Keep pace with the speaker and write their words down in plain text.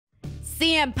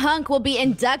CM Punk will be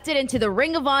inducted into the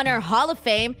Ring of Honor Hall of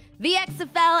Fame. The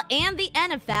XFL and the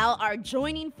NFL are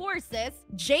joining forces.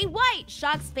 Jay White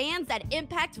shocks fans at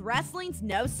Impact Wrestling's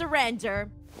No Surrender.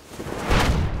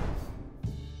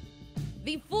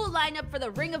 The full lineup for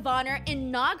the Ring of Honor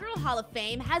inaugural Hall of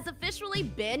Fame has officially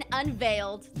been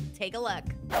unveiled. Take a look.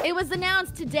 It was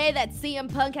announced today that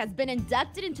CM Punk has been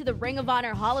inducted into the Ring of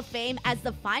Honor Hall of Fame as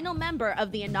the final member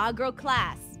of the inaugural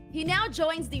class. He now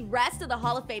joins the rest of the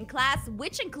Hall of Fame class,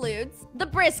 which includes the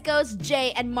Briscoes,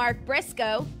 Jay and Mark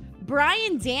Briscoe,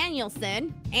 Bryan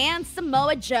Danielson, and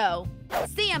Samoa Joe.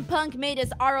 CM Punk made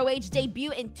his ROH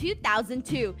debut in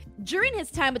 2002. During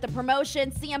his time with the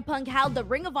promotion, CM Punk held the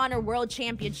Ring of Honor World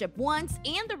Championship once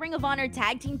and the Ring of Honor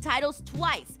Tag Team titles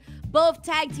twice. Both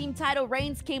tag team title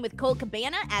reigns came with Colt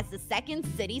Cabana as the Second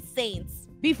City Saints.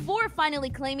 Before finally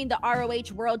claiming the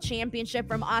ROH World Championship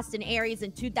from Austin Aries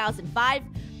in 2005,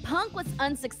 Punk was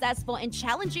unsuccessful in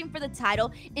challenging for the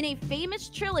title in a famous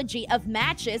trilogy of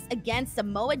matches against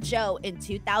Samoa Joe in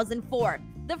 2004.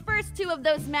 The first two of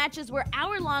those matches were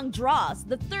hour-long draws.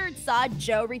 The third saw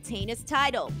Joe retain his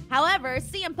title. However,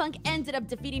 CM Punk ended up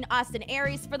defeating Austin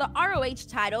Aries for the ROH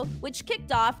title, which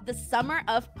kicked off the Summer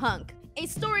of Punk, a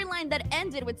storyline that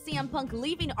ended with CM Punk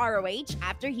leaving ROH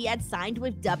after he had signed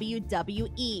with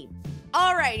WWE.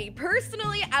 Alrighty,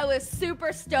 personally, I was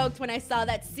super stoked when I saw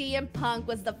that CM Punk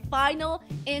was the final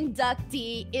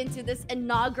inductee into this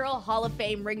inaugural Hall of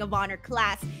Fame Ring of Honor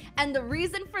class. And the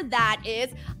reason for that is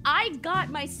I got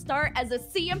my start as a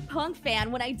CM Punk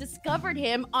fan when I discovered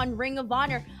him on Ring of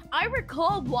Honor. I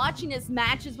recall watching his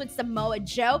matches with Samoa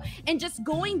Joe and just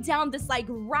going down this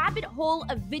rabbit hole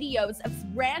of videos of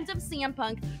random CM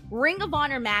Punk Ring of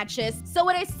Honor matches. So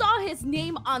when I saw his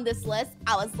name on this list,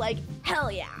 I was like,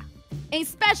 hell yeah. A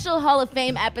special Hall of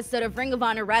Fame episode of Ring of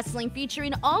Honor Wrestling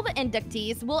featuring all the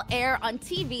inductees will air on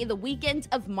TV the weekend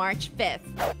of March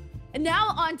 5th. And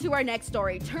now on to our next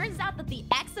story. Turns out that the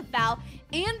XFL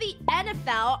and the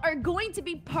NFL are going to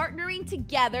be partnering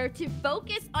together to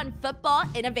focus on football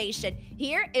innovation.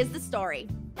 Here is the story.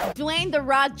 Dwayne "The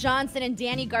Rock" Johnson and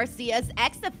Danny Garcia's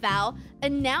XFL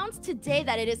announced today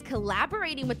that it is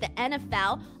collaborating with the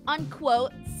NFL on,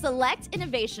 quote, select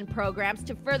innovation programs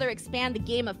to further expand the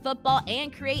game of football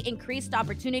and create increased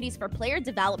opportunities for player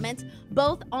development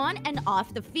both on and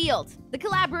off the field. The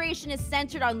collaboration is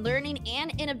centered on learning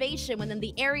and innovation within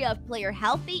the area of player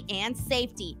health and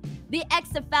safety. The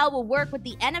XFL will work with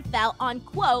the NFL on,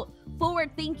 quote,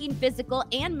 forward-thinking physical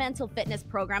and mental fitness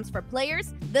programs for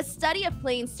players, the study of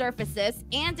playing surfaces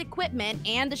and equipment,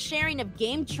 and the sharing of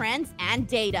game trends and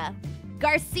data.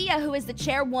 Garcia, who is the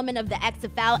chairwoman of the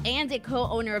XFL and a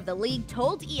co-owner of the league,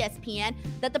 told ESPN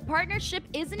that the partnership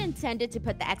isn't intended to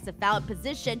put the XFL in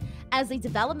position as a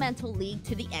developmental league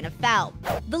to the NFL.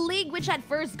 The league, which had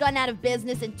first gone out of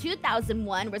business in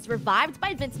 2001, was revived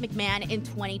by Vince McMahon in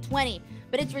 2020.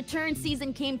 But its return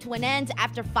season came to an end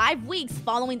after 5 weeks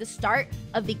following the start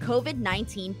of the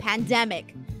COVID-19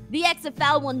 pandemic. The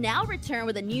XFL will now return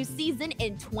with a new season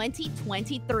in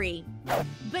 2023.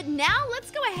 But now let's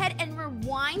go ahead and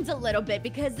rewind a little bit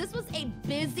because this was a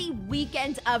busy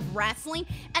weekend of wrestling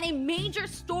and a major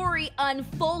story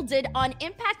unfolded on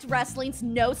Impact Wrestling's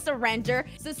No Surrender.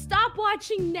 So stop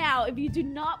watching now if you do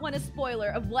not want a spoiler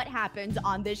of what happened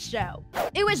on this show.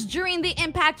 It was during the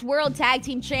Impact World Tag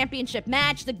Team Championship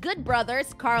match, the Good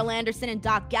Brothers, Carl Anderson and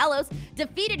Doc Gallows,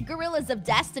 defeated Gorillas of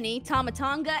Destiny, Tama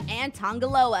Tonga and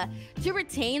Tongaloa to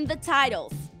retain the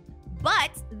titles.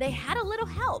 But they had a little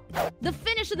help. The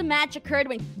finish of the match occurred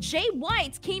when Jay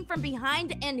White came from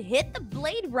behind and hit the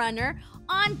Blade Runner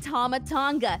on Tama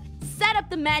Tonga, set up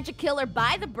the Magic Killer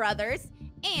by the brothers,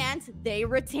 and they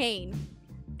retain.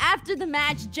 After the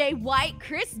match, Jay White,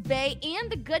 Chris Bay,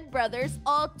 and the Good Brothers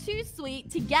all too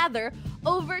sweet together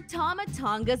over Tama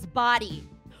Tonga's body.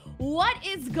 What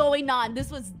is going on?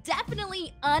 This was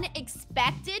definitely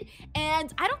unexpected,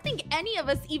 and I don't think any of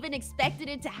us even expected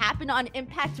it to happen on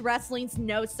Impact Wrestling's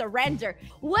No Surrender.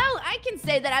 Well, I can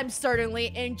say that I'm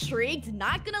certainly intrigued.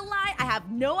 Not gonna lie, I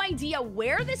have no idea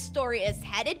where this story is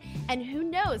headed, and who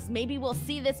knows, maybe we'll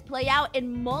see this play out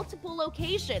in multiple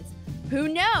locations. Who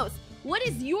knows? What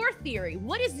is your theory?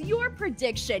 What is your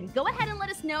prediction? Go ahead and let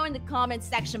us know in the comments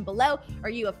section below. Are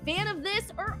you a fan of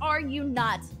this or are you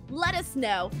not? Let us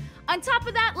know. On top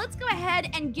of that, let's go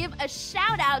ahead and give a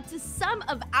shout out to some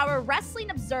of our Wrestling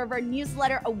Observer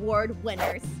Newsletter Award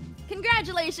winners.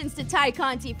 Congratulations to Ty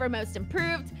Conti for Most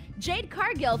Improved, Jade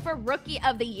Cargill for Rookie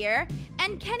of the Year,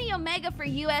 and Kenny Omega for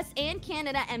US and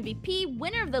Canada MVP,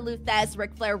 winner of the Luthez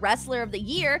Ric Flair Wrestler of the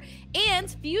Year, and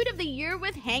Feud of the Year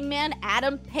with Hangman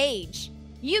Adam Page.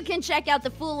 You can check out the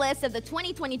full list of the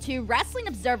 2022 Wrestling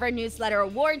Observer Newsletter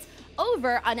Awards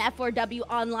over on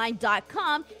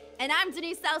f4wonline.com. And I'm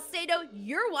Denise Salcedo.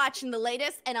 You're watching the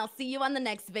latest, and I'll see you on the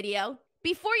next video.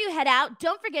 Before you head out,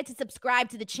 don't forget to subscribe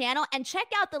to the channel and check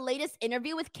out the latest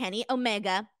interview with Kenny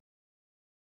Omega.